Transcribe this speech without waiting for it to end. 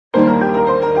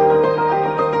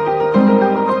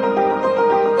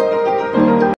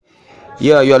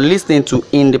Yeah, you're listening to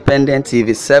Independent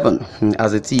TV 7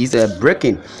 as it is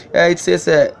breaking. It says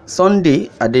Sunday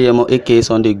Adeyemo aka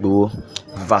Sunday Igboho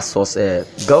versus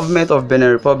government of Benin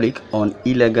Republic on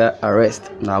illegal arrest.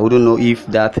 Now, I wouldn't know if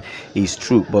that is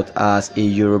true, but as a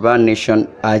Yoruba nation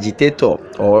agitator,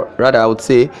 or rather I would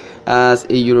say as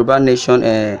a Yoruba nation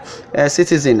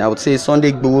citizen, I would say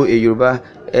Sunday Igboho, a Yoruba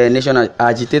nation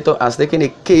agitator, has taken a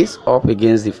case up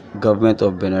against the government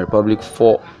of Benin Republic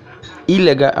for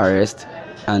illegal arrest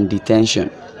and detention.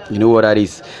 You know what that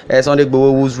is? Sunday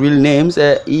Igboho, whose real names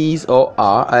is or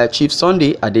are Chief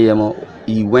Sunday Adeyemo,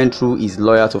 he went through his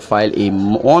lawyer to file a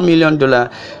 $1 million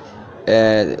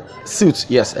suit,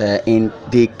 yes, in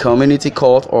the Community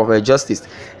Court of Justice,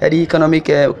 the Economic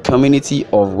Community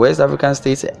of West African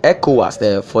States,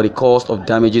 ECOWAS, for the cost of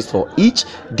damages for each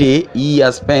day he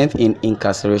has spent in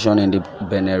incarceration in the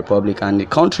Benin Republic and the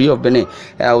country of Benin.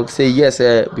 I would say yes,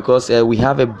 because we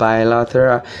have a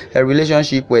bilateral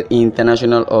relationship with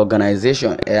international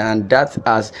organization, and that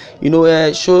has,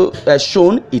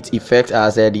 shown its effect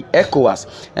as the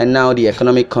ECOWAS, and now the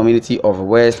Economic Community of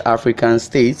West African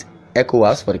States,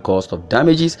 ECOWAS, for the cost of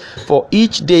damages for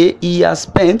each day he has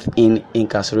spent in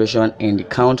incarceration in the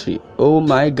country. Oh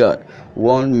my God,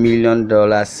 $1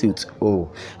 million suit. Oh,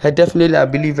 definitely, I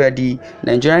believe the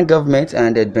Nigerian government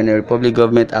and the Benin Republic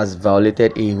government has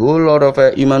violated a whole lot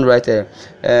of human rights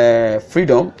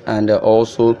freedom, and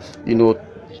also,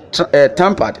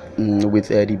 tampered with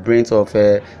the brains of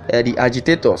the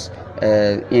agitators.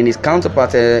 In his counterpart,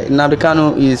 Nnamdi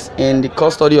Kanu is in the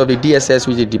custody of the DSS,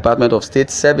 which is the Department of State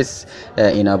Service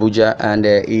in Abuja, and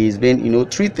he's been,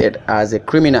 treated as a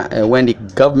criminal when the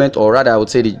government, or rather I would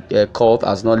say the court,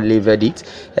 has not laid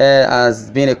verdict,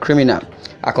 as being a criminal.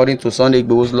 According to Sunday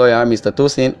Igboho's lawyer, Mr.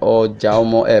 Tosin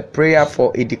Ojaomo, a prayer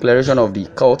for a declaration of the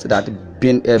court that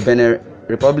Benin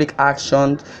Republic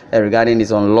action regarding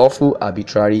his unlawful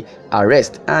arbitrary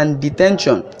arrest and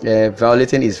detention,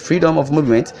 violating his freedom of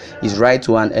movement, his right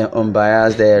to an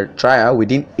unbiased trial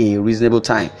within a reasonable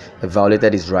time,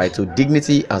 violated his right to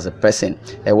dignity as a person.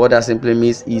 What that simply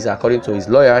means is, according to his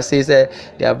lawyer, says they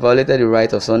have violated the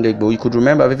right of Sunday Igboho. You could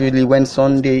remember vividly when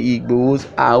Sunday Igboho's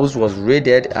house was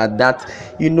raided at that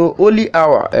early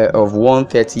hour of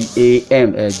 1:30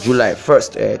 a.m. July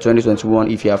 1st,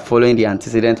 2021. If you are following the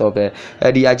antecedent of the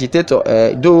agitator,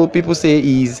 though people say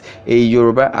he's a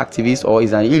Yoruba activist or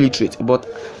is an illiterate, but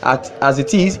as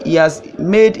it is, he has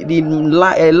made the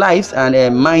lives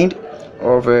and mind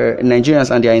of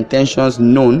Nigerians and their intentions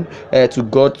known to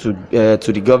God, to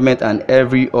the government and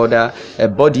every other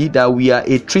body that we are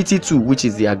a treaty to, which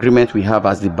is the agreement we have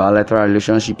as the bilateral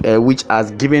relationship, which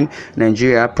has given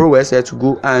Nigeria prowess to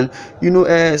go and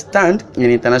stand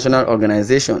in international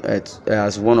organization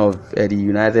as one of the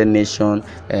United Nations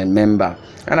member.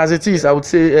 And as it is, I would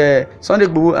say Sunday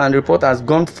Igboho and the report has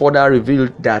gone further,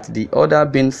 revealed that the order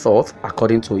being sought,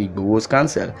 according to Igboho's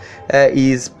counsel,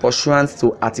 is pursuant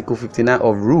to Article 59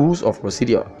 of Rules of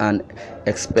Procedure and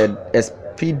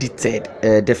expedited,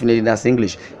 definitely that's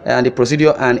English, and the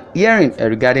procedure and hearing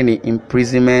regarding the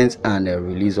imprisonment and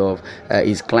release of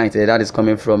his client. That is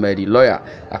coming from the lawyer,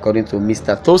 according to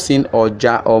Mr. Tosin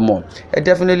Ojaomo.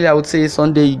 Definitely, I would say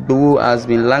Sunday Igboho has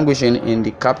been languishing in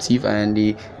the captive and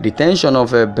the detention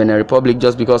of Benin Republic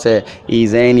just because he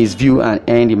is in his view and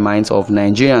in the minds of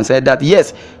Nigerians. Said that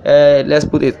yes, let's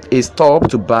put a stop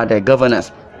to bad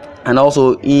governance. And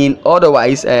also, in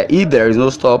otherwise, if there is no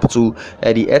stop to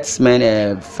the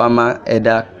herdsmen farmer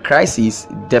crisis,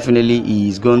 definitely he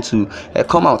is going to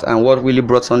come out. And what really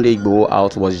brought Sunday Igboho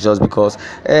out was just because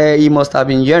he must have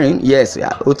been hearing, yes,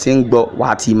 based on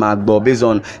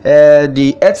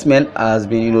the herdsmen has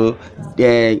been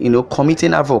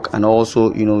committing havoc and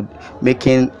also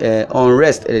making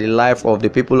unrest in the life of the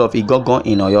people of Igboho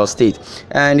in Oyo State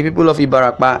and the people of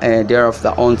Ibarakpa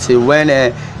thereafter, until when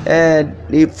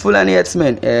the Fulani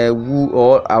herdsmen,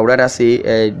 or I would rather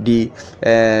say the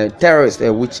terrorists,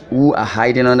 who are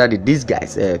hiding under the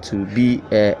disguise to be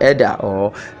herder,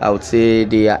 or I would say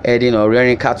they are herding or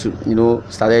rearing cattle,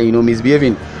 started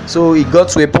misbehaving. So it got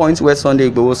to a point where Sunday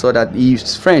Igboho saw that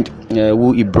his friend,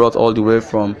 who he brought all the way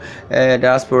from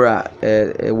diaspora,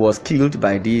 was killed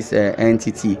by this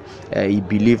entity. He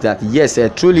believed that yes,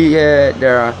 truly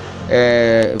there are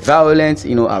violent,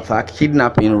 attack,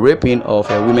 kidnapping, raping of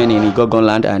women in Igboho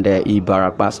land and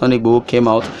Ibarakpa. Sunday Igboho came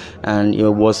out and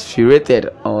was furiated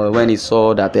when he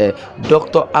saw that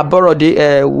Dr.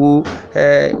 Aborode, who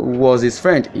was his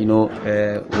friend,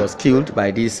 was killed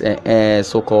by this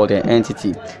so-called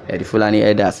entity, the Fulani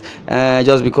herders,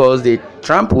 just because they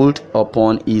trampled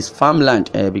upon his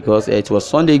farmland because it was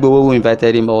Sunday Igboho who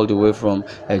invited him all the way from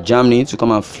Germany to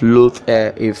come and float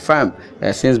a farm.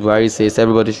 Since Buhari says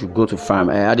everybody should go to farm,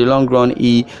 at the long run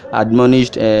he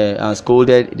admonished and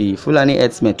scolded the Fulani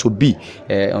herdsmen to be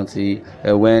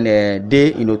until when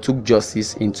they took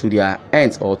justice into their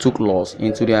hands, or took laws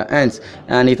into their hands.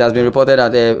 And it has been reported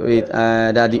that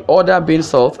that the order being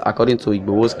sought, according to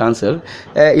Igboho's counsel,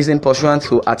 is in pursuant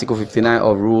to Article 59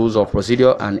 of Rules of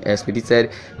Procedure and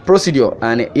Expedited Procedure,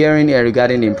 and hearing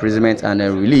regarding the imprisonment and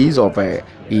release of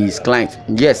his client.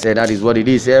 Yes, that is what it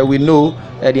is. We know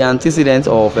the antecedents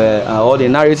of or the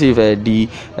narrative the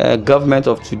government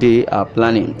of today are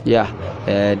planning.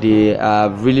 They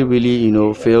have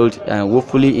really failed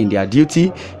woefully in their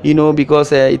duty,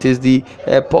 because it is the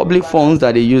public funds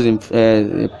that they use in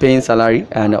paying salary,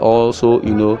 and also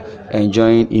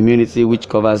enjoying immunity which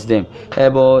covers them.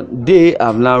 But they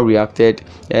have now reacted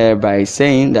by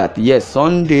saying that yes,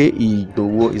 Sunday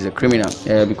Igboho is a criminal,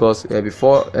 because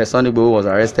before Sunday Igboho was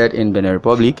arrested in Bênìñ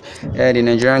Republic, the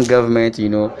Nigerian government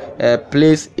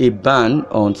placed a ban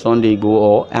on Sunday Igboho,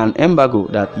 or an embargo,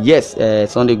 that yes,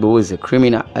 Sunday Igboho is a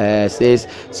criminal. Says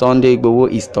Sunday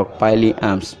Igboho is stockpiling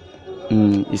arms.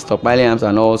 Is stockpiling arms,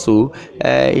 and also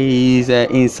is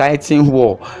inciting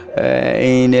war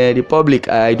in the public.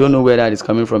 I don't know where that is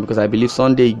coming from, because I believe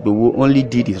Sunday Igboho only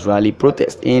did his rally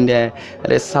protest in the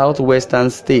southwestern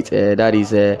state, that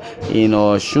is in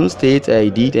Osun State, he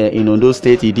did in Ondo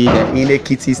State, he did in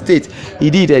Ekiti State, he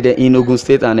did in Ogun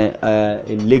State, and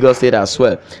in Lagos State as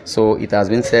well. So it has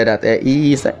been said that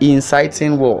he is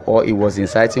inciting war, or he was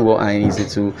inciting war, and is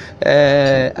into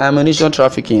ammunition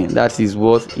trafficking. That is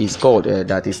what is called.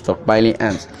 That is stockpiling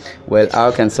arms. Well,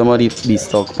 how can somebody be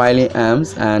stockpiling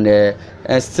arms and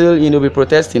still be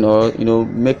protesting, or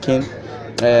making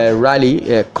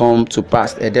rally come to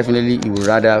pass? Definitely he would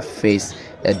rather face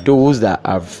those that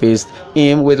have faced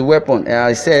him with weapon.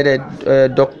 I said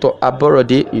Dr.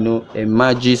 Aborode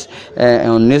emerges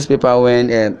on newspaper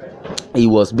when he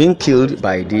was being killed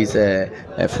by these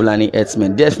Fulani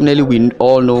herdsmen. Definitely we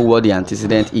all know what the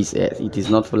antecedent is. It is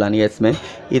not Fulani herdsmen,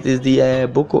 it is the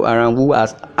Boko Haram who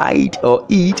has hid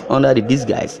under the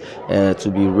disguise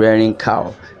to be rearing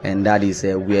cow, and that is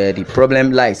where the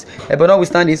problem lies. But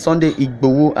notwithstanding, Sunday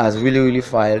Igboho has really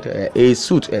filed a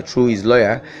suit through his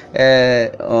lawyer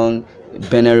on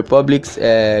Bênìñ Republic's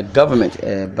government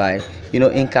by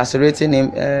incarcerating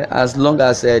him as long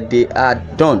as they are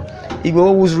done.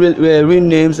 Igboho, whose real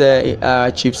names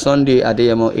Chief Sunday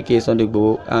Adeyemo, aka Sunday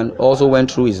Igboho, and also went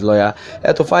through his lawyer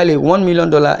to file a $1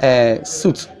 million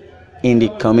suit in the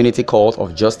Community Court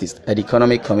of Justice, the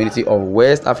Economic Community of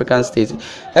West African States,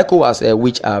 ECOWAS,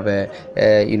 which have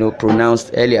pronounced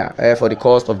earlier for the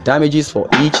cost of damages for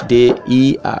each day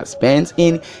he has spent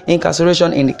in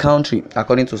incarceration in the country.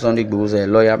 According to Sunday Igboho's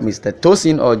lawyer, Mr.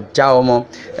 Tosin Ojaomo,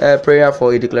 prayer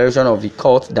for a declaration of the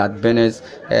court that Bênìñ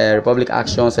Republic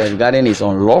actions regarding his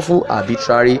unlawful,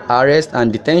 arbitrary arrest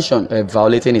and detention,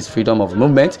 violating his freedom of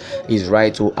movement, his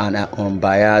right to an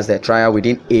unbiased trial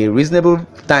within a reasonable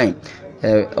time.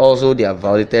 Also, they have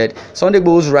violated Sunday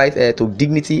Igboho's right to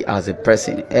dignity as a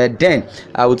person. Then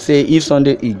I would say, if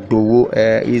Sunday Igboho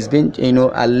is being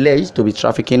alleged to be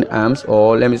trafficking arms,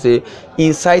 or let me say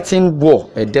inciting war,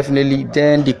 definitely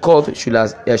then the court should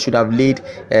have laid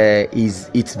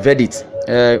its verdict.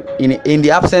 In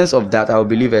the absence of that, I will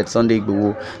believe that Sunday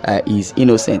Igboho is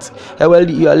innocent. Well,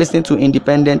 you are listening to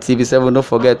Independent TV7. Don't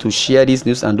forget to share this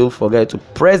news, and don't forget to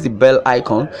press the bell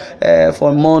icon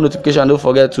for more notification. Don't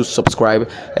forget to subscribe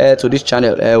to this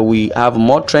channel. We have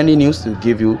more trending news to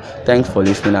give you. Thanks for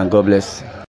listening, and God bless.